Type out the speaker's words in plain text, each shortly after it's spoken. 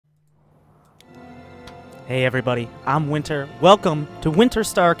Hey everybody, I'm Winter. Welcome to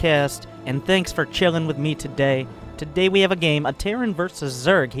WinterStarcast, and thanks for chilling with me today. Today we have a game, a Terran versus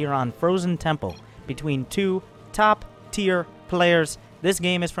Zerg here on Frozen Temple, between two top-tier players. This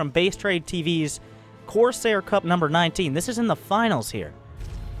game is from Base Trade TV's Corsair Cup number 19. This is in the finals here.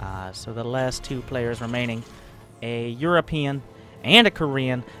 So the last two players remaining, a European and a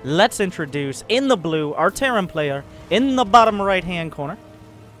Korean. Let's introduce, in the blue, our Terran player, in the bottom right-hand corner.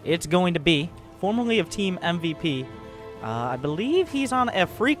 It's going to be formerly of Team MVP. I believe he's on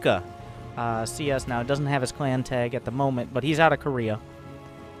Africa CS now. Doesn't have his clan tag at the moment, but he's out of Korea.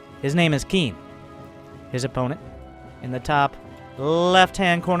 His name is Keen. His opponent, in the top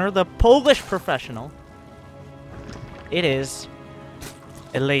left-hand corner, the Polish professional. It is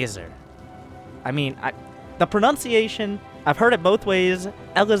Elazer. I mean, the pronunciation, I've heard it both ways.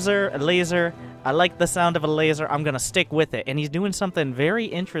 Elazer. I like the sound of a laser. I'm going to stick with it. And he's doing something very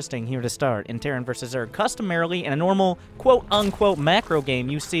interesting here to start in Terran vs. Zerg. Customarily, in a normal quote-unquote macro game,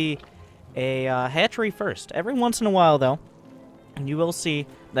 you see a hatchery first. Every once in a while, though, and you will see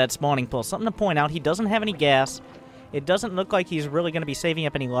that spawning pool. Something to point out, he doesn't have any gas. It doesn't look like he's really going to be saving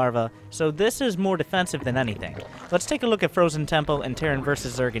up any larvae. So this is more defensive than anything. Let's take a look at Frozen Temple and Terran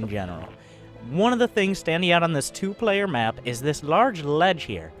vs. Zerg in general. One of the things standing out on this two-player map is this large ledge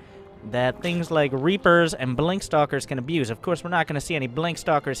here that things like Reapers and Blinkstalkers can abuse. Of course, we're not going to see any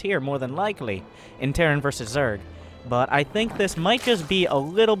Blinkstalkers here, more than likely, in Terran vs. Zerg. But I think this might just be a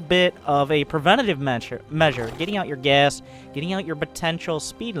little bit of a preventative measure, getting out your gas, getting out your potential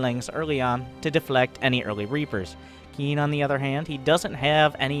speedlings early on to deflect any early Reapers. Keen, on the other hand, he doesn't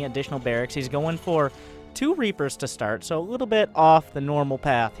have any additional barracks. He's going for 2 Reapers to start, so a little bit off the normal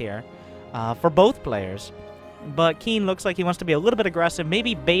path here for both players. But Keen looks like he wants to be a little bit aggressive,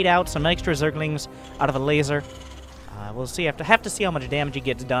 maybe bait out some extra Zerglings out of a laser. We'll see. Have to see how much damage he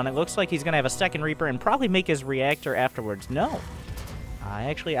gets done. It looks like he's going to have a second Reaper and probably make his reactor afterwards. No.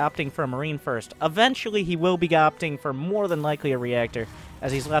 Actually opting for a Marine first. Eventually, he will be opting for more than likely a reactor,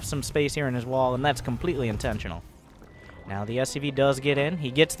 as he's left some space here in his wall, and that's completely intentional. Now, the SCV does get in.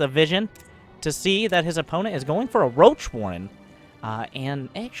 He gets the vision to see that his opponent is going for a Roach Warren. And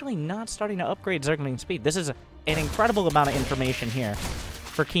actually not starting to upgrade Zergling speed. This is an incredible amount of information here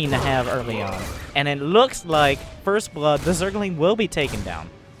for Keen to have early on. And it looks like, first blood, the Zergling will be taken down.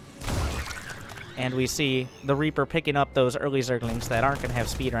 And we see the Reaper picking up those early Zerglings that aren't going to have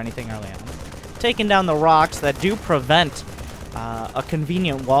speed or anything early on. Taking down the rocks that do prevent a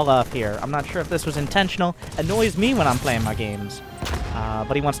convenient wall-off here. I'm not sure if this was intentional. Annoys me when I'm playing my games.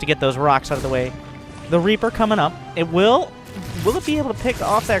 But he wants to get those rocks out of the way. The Reaper coming up. Will it be able to pick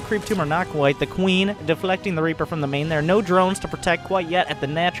off that creep tomb or not quite? The Queen deflecting the Reaper from the main there. No drones to protect quite yet at the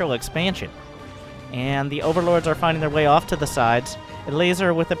natural expansion. And the Overlords are finding their way off to the sides.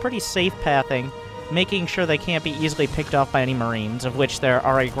 Elazer with a pretty safe pathing, making sure they can't be easily picked off by any Marines, of which there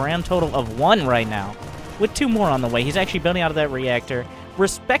are a grand total of 1 right now, with 2 more on the way. He's actually building out of that reactor,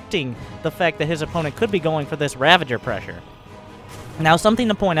 respecting the fact that his opponent could be going for this Ravager pressure. Now, something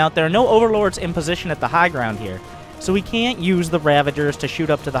to point out, there are no Overlords in position at the high ground here. So he can't use the Ravagers to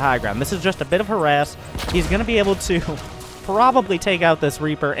shoot up to the high ground. This is just a bit of harass. He's going to be able to probably take out this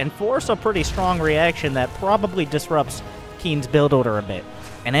Reaper and force a pretty strong reaction that probably disrupts Keen's build order a bit.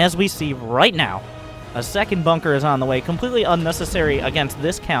 And as we see right now, a second bunker is on the way, completely unnecessary against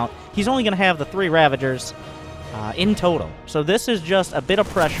this count. He's only going to have the 3 Ravagers in total. So this is just a bit of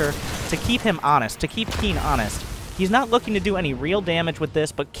pressure to keep him honest, to keep Keen honest. He's not looking to do any real damage with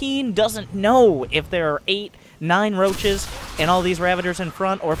this, but Keen doesn't know if there are 8, 9 roaches and all these Ravagers in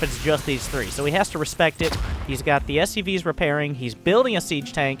front, or if it's just these 3. So he has to respect it. He's got the SCVs repairing, he's building a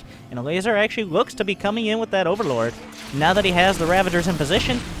siege tank, and Elazer actually looks to be coming in with that Overlord now that he has the Ravagers in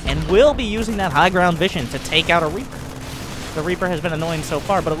position, and will be using that high ground vision to take out a Reaper. The Reaper has been annoying so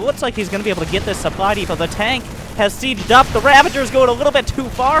far, but it looks like he's going to be able to get this supply depot. The tank has sieged up. The Ravagers going a little bit too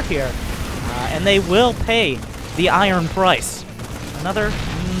far here, and they will pay the iron price. Another...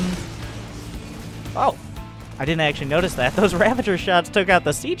 Oh. I didn't actually notice that. Those Ravager shots took out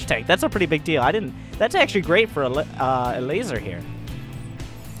the siege tank. That's a pretty big deal. That's actually great for a laser here.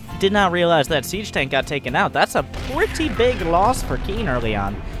 Did not realize that siege tank got taken out. That's a pretty big loss for Keen early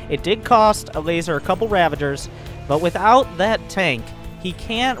on. It did cost Elazer a couple Ravagers, but without that tank, he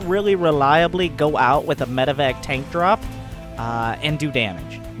can't really reliably go out with a medevac tank drop and do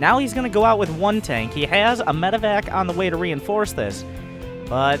damage. Now he's going to go out with 1 tank. He has a medevac on the way to reinforce this,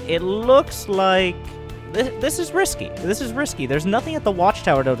 but it looks like this is risky. This is risky. There's nothing at the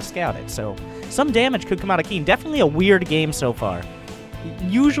watchtower, though, to scout it, so some damage could come out of Keen. Definitely a weird game so far.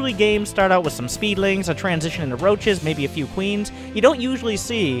 Usually games start out with some speedlings, a transition into roaches, maybe a few queens. You don't usually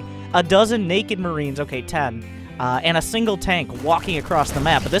see a dozen naked Marines, okay, 10, and a single tank walking across the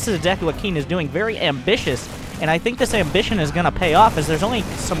map. But this is exactly what Keen is doing, very ambitious, and I think this ambition is going to pay off as there's only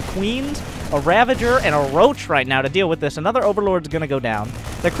some queens, a Ravager, and a Roach right now to deal with this. Another Overlord's going to go down.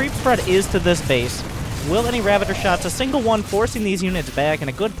 The creep spread is to this base. Will any Ravager shots? A single one forcing these units back, and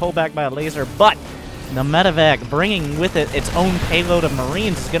a good pullback by Elazer, but the medevac bringing with it its own payload of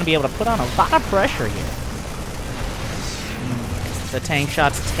Marines is going to be able to put on a lot of pressure here. The tank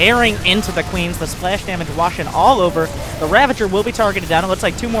shots tearing into the queens, the splash damage washing all over. The Ravager will be targeted down. It looks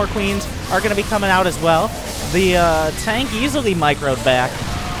like 2 more queens are going to be coming out as well. The tank easily microed back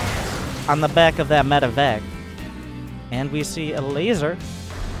on the back of that medevac. And we see Elazer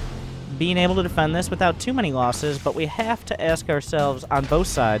being able to defend this without too many losses, but we have to ask ourselves on both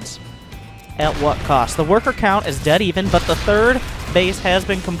sides, at what cost? The worker count is dead even, but the 3rd base has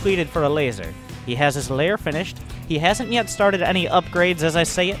been completed for Elazer. He has his lair finished. He hasn't yet started any upgrades, as I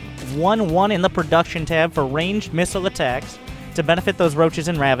say it. 1-1 in the production tab for ranged missile attacks to benefit those Roaches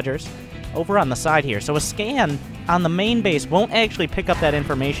and Ravagers over on the side here. So a scan on the main base won't actually pick up that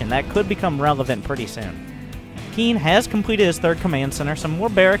information. That could become relevant pretty soon. Keen has completed his 3rd command center. Some more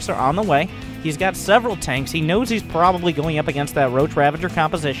barracks are on the way. He's got several tanks. He knows he's probably going up against that Roach Ravager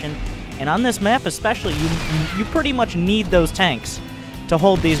composition. And on this map especially, you pretty much need those tanks to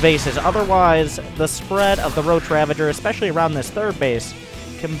hold these bases. Otherwise, the spread of the Roach Ravager, especially around this 3rd base,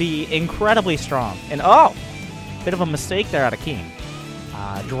 can be incredibly strong. And oh, bit of a mistake there out of Keen.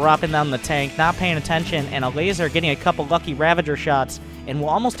 Dropping down the tank, not paying attention, and Elazer getting a couple lucky Ravager shots, and will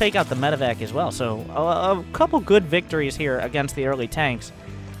almost take out the medevac as well. So a couple good victories here against the early tanks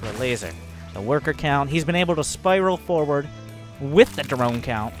for Elazer. The worker count, he's been able to spiral forward with the drone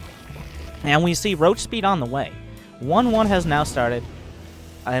count. And we see Roach speed on the way. 1-1 has now started.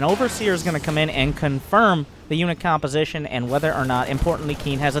 An Overseer is going to come in and confirm the unit composition and whether or not, importantly,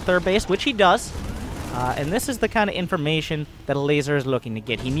 Keen has a 3rd base, which he does. And this is the kind of information that Elazer is looking to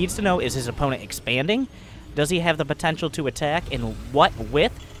get. He needs to know, is his opponent expanding? Does he have the potential to attack? And what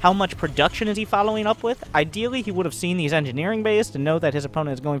with? How much production is he following up with? Ideally, he would have seen these engineering bases to know that his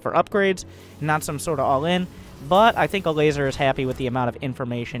opponent is going for upgrades, not some sort of all-in. But I think Elazer is happy with the amount of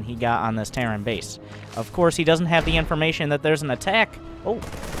information he got on this Terran base. Of course, he doesn't have the information that there's an attack. Oh,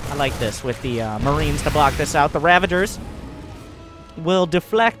 I like this with the Marines to block this out. The Ravagers will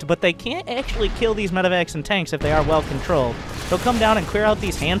deflect, but they can't actually kill these medevacs and tanks if they are well controlled. They'll come down and clear out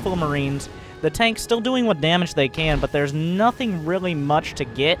these handful of Marines. The tanks still doing what damage they can, but there's nothing really much to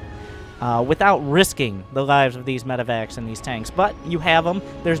get without risking the lives of these medevacs and these tanks. But you have them.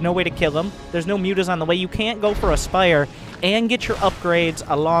 There's no way to kill them. There's no mutas on the way. You can't go for a Spire and get your upgrades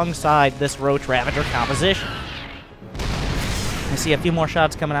alongside this Roach Ravager composition. I see a few more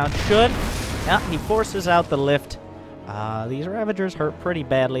shots coming out. Should. Yeah, he forces out the lift. These Ravagers hurt pretty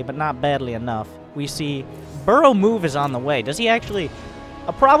badly, but not badly enough. We see Burrow Move is on the way. Does he actually...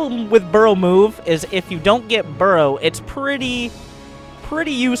 A problem with Burrow Move is if you don't get Burrow, it's pretty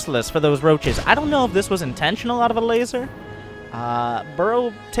useless for those Roaches. I don't know if this was intentional out of Elazer.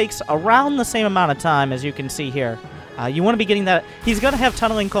 Burrow takes around the same amount of time, as you can see here. You want to be getting that... He's going to have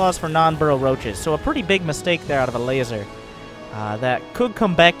tunneling claws for non-Burrow Roaches, so a pretty big mistake there out of Elazer. That could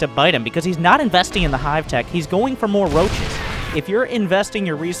come back to bite him, because he's not investing in the Hive Tech. He's going for more Roaches. If you're investing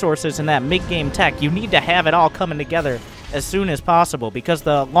your resources in that mid-game tech, you need to have it all coming together as soon as possible, because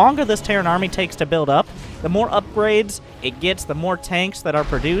the longer this Terran army takes to build up, the more upgrades it gets, the more tanks that are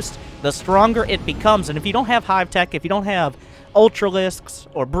produced, the stronger it becomes. And if you don't have Hive Tech, if you don't have Ultralisks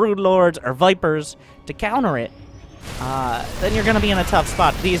or Broodlords or Vipers to counter it, then you're going to be in a tough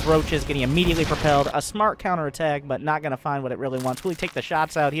spot. These Roaches getting immediately propelled. A smart counterattack, but not going to find what it really wants. Will he take the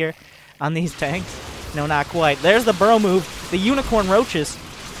shots out here on these tanks? No, not quite. There's the Burrow Move. The Unicorn Roaches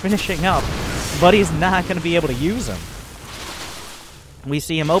finishing up, but he's not going to be able to use them. We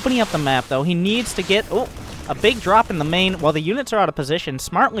see him opening up the map, though. He needs to get... Oh, a big drop in the main while the units are out of position.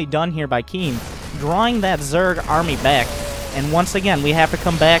 Smartly done here by Keen, drawing that Zerg army back. And once again, we have to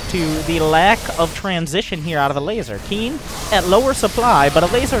come back to the lack of transition here out of Elazer. Keen at lower supply, but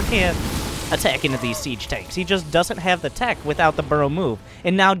Elazer can't attack into these siege tanks. He just doesn't have the tech without the Burrow Move.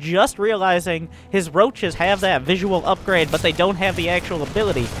 And now just realizing his Roaches have that visual upgrade, but they don't have the actual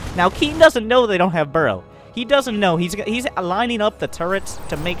ability. Now Keen doesn't know they don't have Burrow. He doesn't know. He's lining up the turrets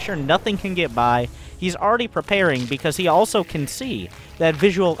to make sure nothing can get by. He's already preparing because he also can see that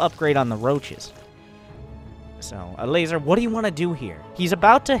visual upgrade on the Roaches. So, Elazer, what do you want to do here? He's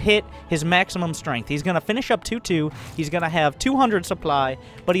about to hit his maximum strength. He's going to finish up 2-2. He's going to have 200 supply,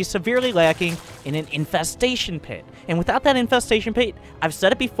 but he's severely lacking in an infestation pit. And without that infestation pit, I've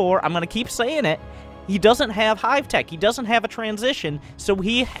said it before, I'm going to keep saying it, he doesn't have hive tech. He doesn't have a transition, so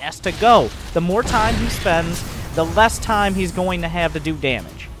he has to go. The more time he spends, the less time he's going to have to do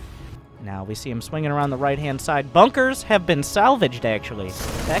damage. Now we see him swinging around the right-hand side. Bunkers have been salvaged, actually.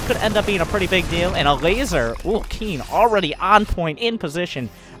 That could end up being a pretty big deal. And Elazer, ooh, Keen, already on point, in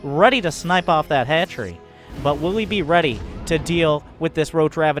position, ready to snipe off that hatchery. But will he be ready to deal with this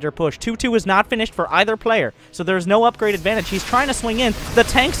Roach Ravager push? 2-2 is not finished for either player, so there's no upgrade advantage. He's trying to swing in. The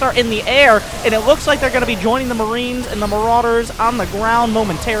tanks are in the air, and it looks like they're going to be joining the Marines and the Marauders on the ground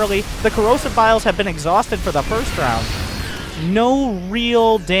momentarily. The Corrosive Vials have been exhausted for the first round. No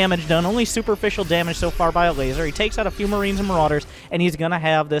real damage done, only superficial damage so far by Elazer. He takes out a few Marines and Marauders, and he's going to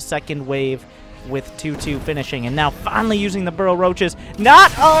have this second wave with 2-2 finishing. And now finally using the Burrow Roaches.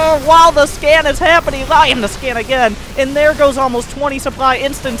 Not while the scan is happening. Allow him to scan again. And there goes almost 20 supply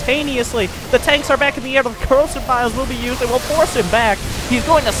instantaneously. The tanks are back in the air. The Corrosive Vials will be used. They will force him back. He's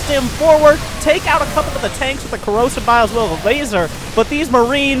going to stim forward, take out a couple of the tanks with the Corrosive Vials will Elazer. But these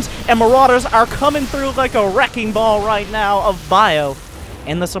Marines and Marauders are coming through like a wrecking ball right now of bio.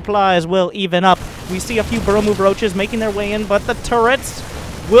 And the supplies will even up. We see a few Burrow Move Roaches making their way in, but the turrets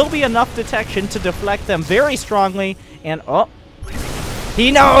will be enough detection to deflect them very strongly. And, oh,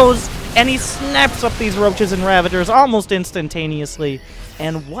 he knows! And he snaps up these Roaches and Ravagers almost instantaneously.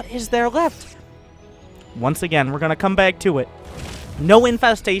 And what is there left? Once again, we're going to come back to it. No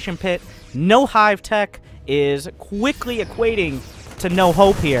infestation pit, no hive tech is quickly equating to no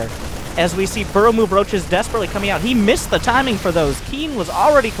hope here. As we see Burrow Move Roaches desperately coming out. He missed the timing for those. Keen was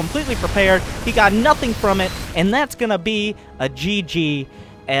already completely prepared. He got nothing from it, and that's going to be a GG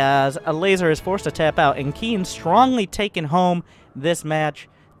as Elazer is forced to tap out. And Keen strongly taking home this match.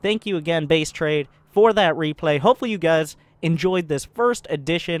 Thank you again, Base Trade, for that replay. Hopefully you guys enjoyed this first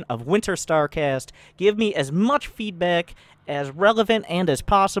edition of Winter Starcast. Give me as much feedback as relevant and as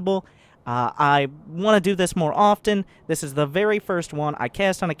possible. I want to do this more often. This is the very first one. I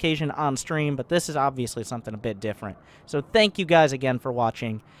cast on occasion on stream, but this is obviously something a bit different. So thank you guys again for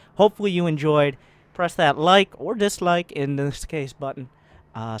watching. Hopefully you enjoyed. Press that like or dislike, in this case, button.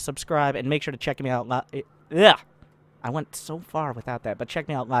 Subscribe, and make sure to check me out live. Yeah, I went so far without that, but check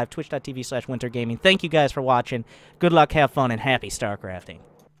me out live, twitch.tv/wintergaming. Thank you guys for watching. Good luck, have fun, and happy StarCrafting.